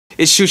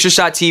It's Shoot Your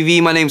Shot TV.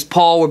 My name's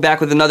Paul. We're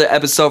back with another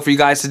episode for you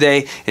guys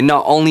today. And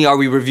not only are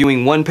we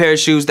reviewing one pair of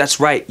shoes, that's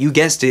right, you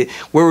guessed it,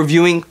 we're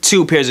reviewing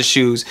two pairs of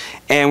shoes.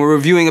 And we're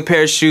reviewing a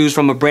pair of shoes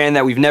from a brand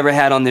that we've never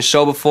had on this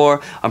show before.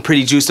 I'm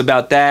pretty juiced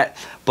about that.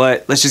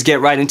 But let's just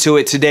get right into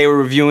it. Today we're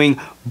reviewing,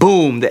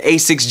 boom, the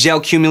ASICS Gel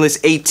Cumulus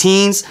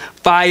 18s,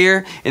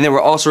 fire. And then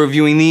we're also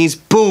reviewing these,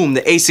 boom,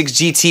 the ASICS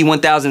GT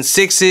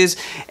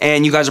 1006s.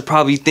 And you guys are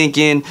probably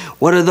thinking,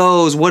 what are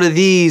those? What are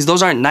these?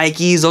 Those aren't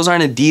Nikes, those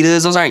aren't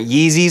Adidas, those aren't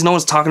Yeezys. No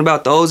one's talking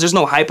about those. There's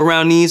no hype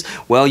around these.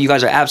 Well, you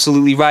guys are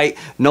absolutely right.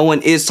 No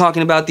one is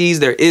talking about these.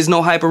 There is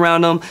no hype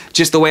around them.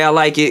 Just the way I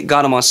like it.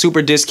 Got them on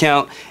super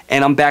discount.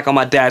 And I'm back on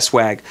my dad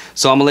swag.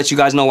 So I'm gonna let you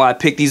guys know why I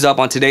picked these up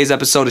on today's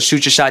episode of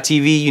Shoot Your Shot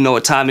TV. You know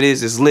what time it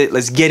is. It's lit.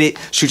 Let's get it.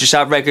 Shoot Your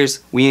Shot Records.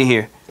 We in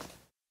here.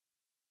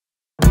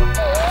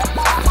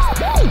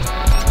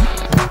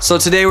 So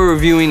today we're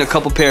reviewing a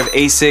couple pair of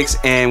ASICS,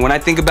 and when I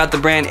think about the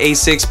brand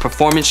ASICS,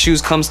 performance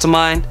shoes comes to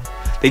mind.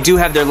 They do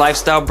have their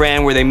lifestyle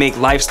brand where they make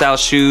lifestyle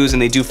shoes,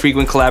 and they do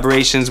frequent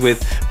collaborations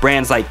with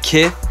brands like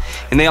Kith.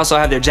 And they also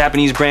have their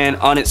Japanese brand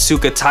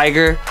Onitsuka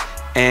Tiger.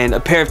 And a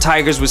pair of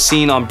tigers was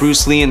seen on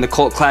Bruce Lee in the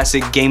cult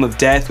classic Game of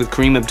Death with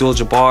Kareem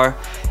Abdul-Jabbar.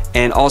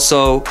 And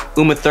also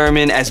Uma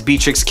Thurman as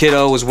Beatrix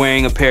Kiddo was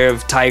wearing a pair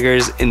of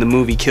tigers in the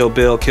movie Kill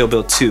Bill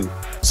 2.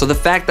 So the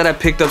fact that I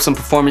picked up some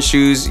performance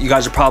shoes, you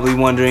guys are probably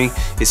wondering,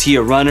 is he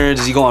a runner?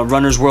 Does he go on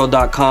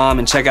runnersworld.com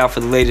and check out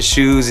for the latest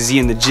shoes? Is he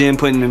in the gym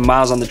putting in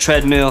miles on the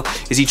treadmill?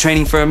 Is he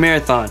training for a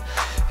marathon?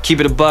 Keep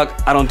it a buck,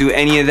 I don't do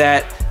any of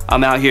that.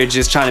 I'm out here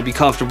just trying to be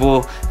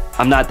comfortable.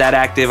 I'm not that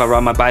active. I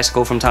ride my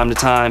bicycle from time to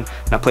time,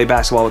 and I play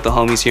basketball with the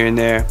homies here and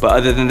there. But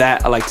other than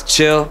that, I like to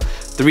chill.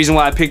 The reason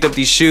why I picked up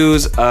these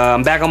shoes,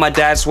 I'm back on my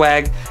dad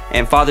swag,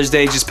 and Father's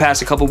Day just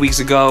passed a couple weeks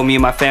ago. Me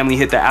and my family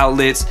hit the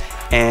outlets,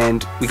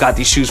 and we got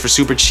these shoes for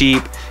super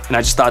cheap. And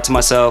I just thought to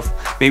myself,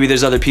 maybe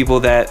there's other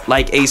people that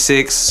like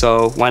ASICS,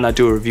 so why not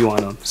do a review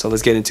on them? So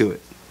let's get into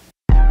it.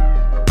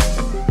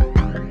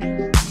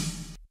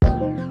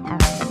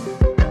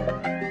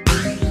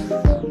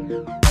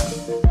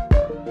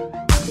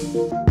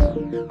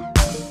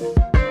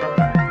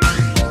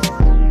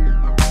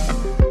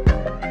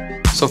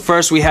 So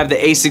first we have the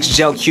ASICS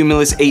Gel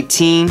Cumulus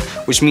 18,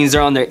 which means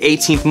they're on their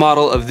 18th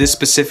model of this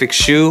specific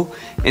shoe.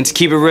 And to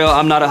keep it real,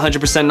 I'm not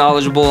 100%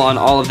 knowledgeable on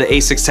all of the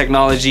ASICS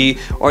technology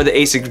or the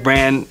ASICS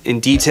brand in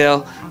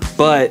detail,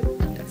 but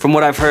from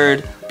what I've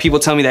heard, people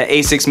tell me that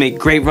ASICS make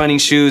great running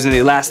shoes and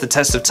they last the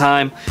test of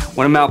time.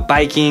 When I'm out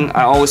biking,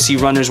 I always see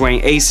runners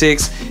wearing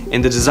ASICS,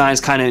 and the designs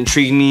kind of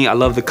intrigue me. I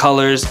love the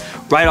colors.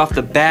 Right off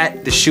the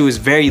bat, the shoe is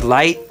very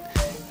light.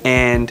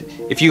 And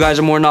if you guys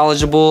are more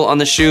knowledgeable on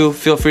the shoe,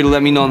 feel free to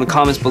let me know in the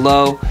comments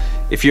below.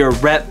 If you're a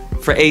rep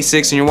for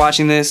ASICS and you're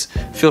watching this,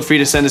 feel free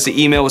to send us an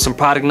email with some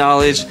product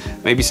knowledge.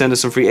 Maybe send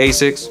us some free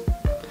ASICS.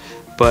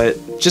 But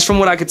just from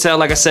what I could tell,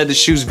 like I said, the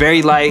shoe's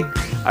very light.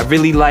 I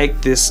really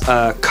like this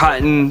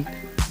cotton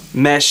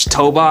mesh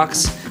toe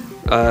box.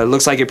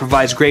 Looks like it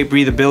provides great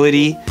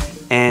breathability.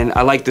 And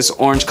I like this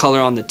orange color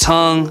on the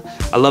tongue.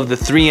 I love the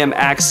 3M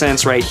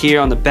accents right here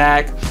on the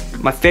back.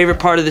 My favorite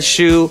part of the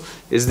shoe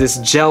is this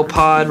gel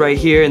pod right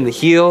here in the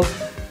heel.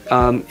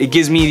 It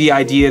gives me the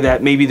idea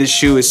that maybe this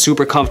shoe is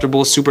super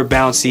comfortable, super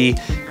bouncy,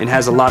 and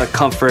has a lot of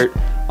comfort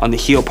on the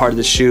heel part of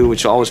the shoe,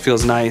 which always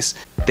feels nice.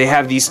 They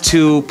have these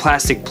two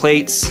plastic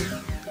plates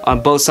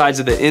on both sides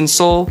of the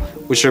insole,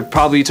 which are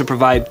probably to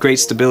provide great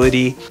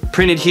stability.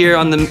 Printed here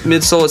on the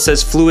midsole, it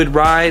says Fluid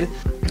Ride.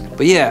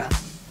 But yeah,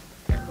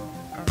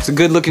 it's a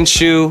good looking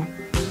shoe,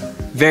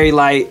 very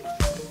light.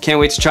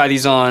 Can't wait to try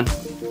these on,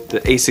 the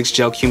ASICS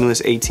Gel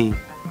Cumulus 18.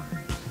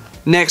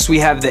 Next, we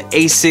have the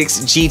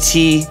ASICS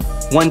GT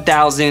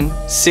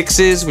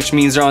 1006s, which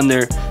means they're on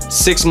their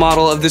 6th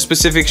model of this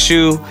specific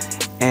shoe.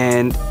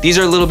 And these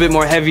are a little bit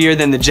more heavier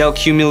than the Gel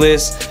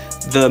Cumulus.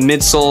 The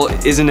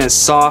midsole isn't as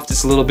soft.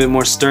 It's a little bit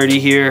more sturdy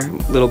here,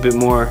 a little bit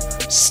more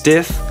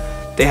stiff.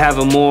 They have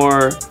a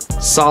more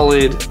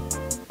solid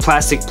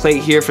plastic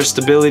plate here for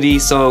stability.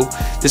 So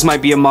this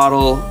might be a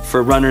model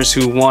for runners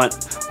who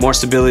want more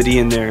stability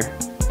in their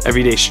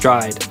everyday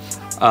stride.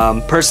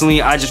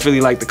 Personally, I just really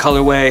like the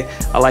colorway.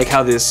 I like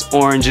how this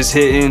orange is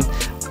hitting.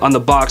 On the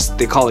box,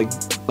 they call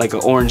it like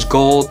an orange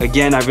gold.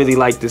 Again, I really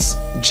like this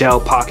gel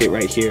pocket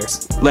right here,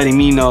 letting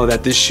me know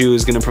that this shoe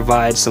is gonna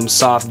provide some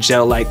soft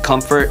gel-like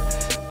comfort.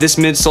 This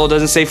midsole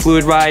doesn't say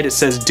Fluid Ride, it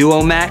says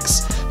Duo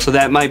Max, so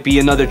that might be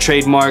another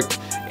trademark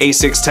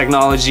ASICS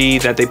technology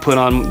that they put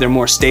on their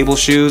more stable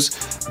shoes.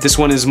 This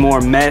one is more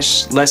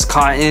mesh, less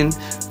cotton,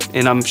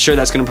 and I'm sure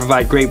that's going to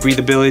provide great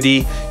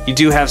breathability. You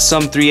do have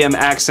some 3M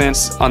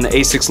accents on the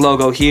ASICS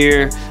logo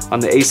here, on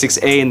the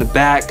ASICS A in the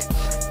back,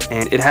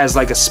 and it has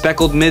like a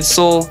speckled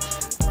midsole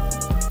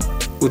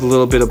with a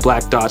little bit of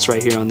black dots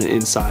right here on the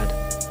inside.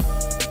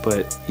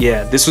 But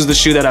yeah, this was the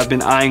shoe that I've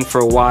been eyeing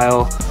for a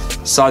while.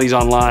 I saw these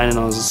online and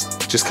I was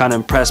just kind of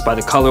impressed by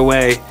the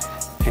colorway,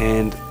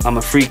 and I'm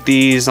gonna freak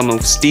these. I'm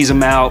gonna steeze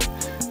them out.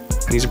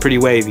 These are pretty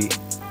wavy.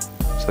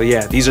 So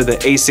yeah, these are the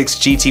ASICS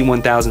GT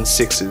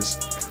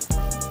 1006s.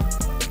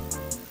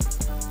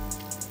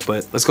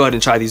 But let's go ahead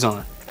and try these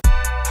on.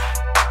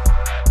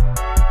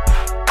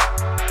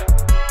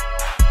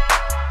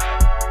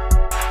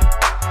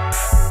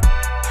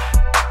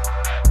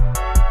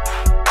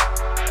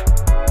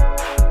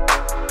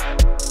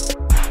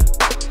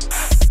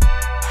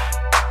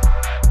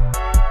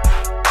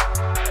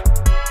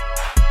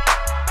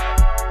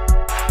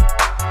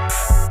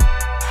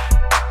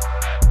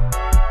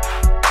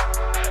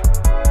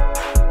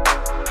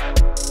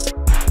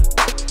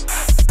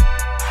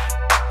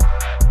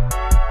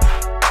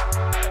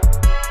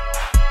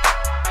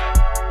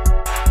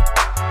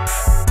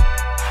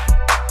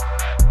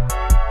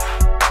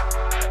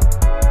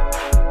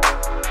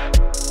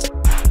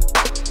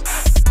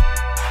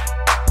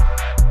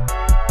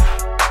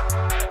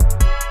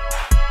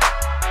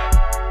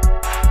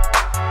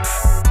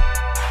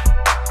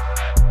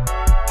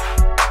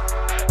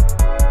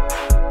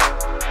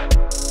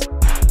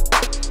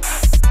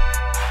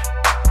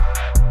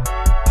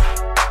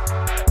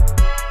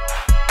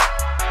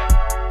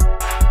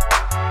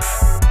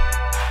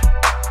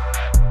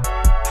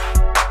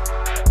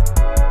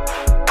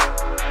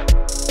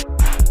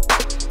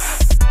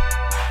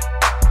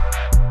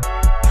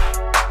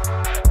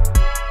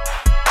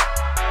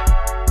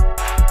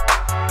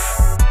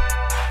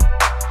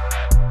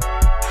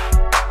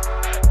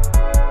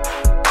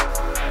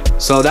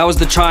 So that was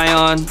the try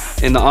on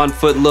and the on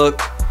foot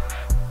look.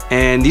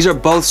 And these are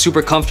both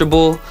super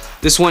comfortable.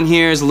 This one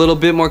here is a little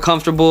bit more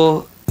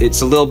comfortable.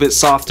 It's a little bit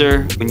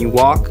softer when you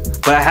walk,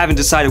 but I haven't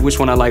decided which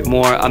one I like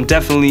more. I'm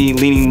definitely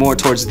leaning more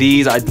towards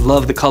these. I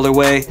love the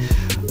colorway.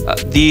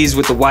 These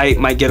with the white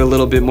might get a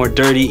little bit more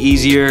dirty,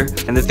 easier.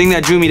 And the thing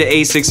that drew me to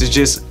ASICS is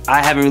just,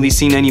 I haven't really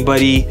seen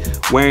anybody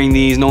wearing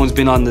these. No one's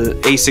been on the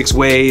ASICS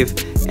wave,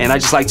 and I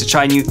just like to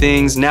try new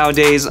things.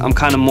 Nowadays, I'm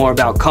kind of more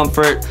about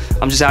comfort.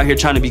 I'm just out here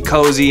trying to be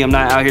cozy. I'm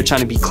not out here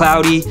trying to be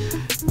cloudy.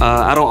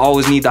 I don't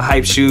always need the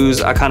hype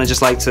shoes. I kind of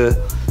just like to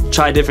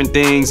try different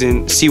things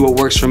and see what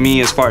works for me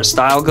as far as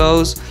style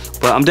goes.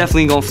 But I'm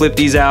definitely gonna flip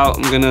these out.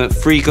 I'm gonna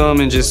freak them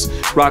and just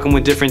rock them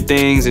with different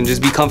things and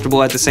just be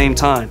comfortable at the same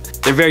time.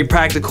 They're very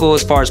practical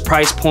as far as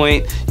price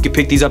point. You can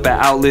pick these up at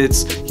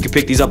outlets. You can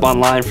pick these up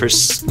online for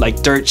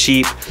like dirt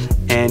cheap.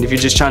 And if you're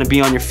just trying to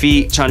be on your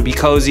feet, trying to be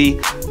cozy,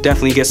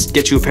 definitely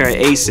get you a pair of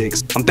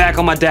ASICS. I'm back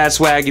on my dad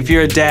swag. If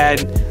you're a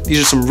dad,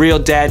 these are some real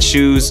dad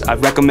shoes. I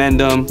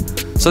recommend them.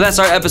 So that's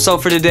our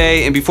episode for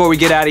today, and before we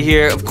get out of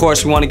here, of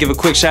course, we want to give a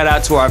quick shout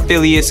out to our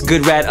affiliates,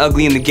 Good, Rad,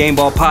 Ugly, and the Game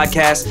Ball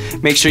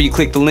Podcast. Make sure you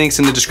click the links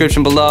in the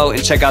description below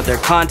and check out their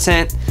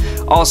content.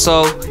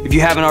 Also, if you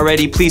haven't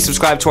already, please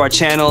subscribe to our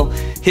channel,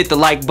 hit the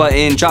like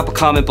button, drop a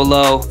comment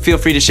below. Feel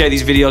free to share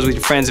these videos with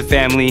your friends and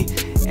family.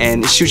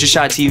 And it's Shoot Your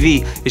Shot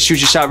TV, it's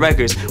Shoot Your Shot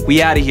Records.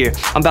 We out of here.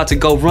 I'm about to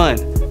go run.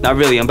 Not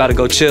really, I'm about to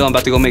go chill. I'm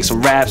about to go make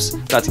some raps,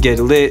 about to get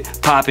it lit,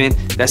 popping.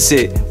 That's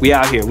it. We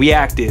out here, we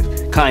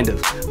active, kind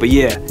of. But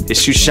yeah,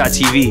 it's Shoot Your Shot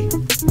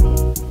TV.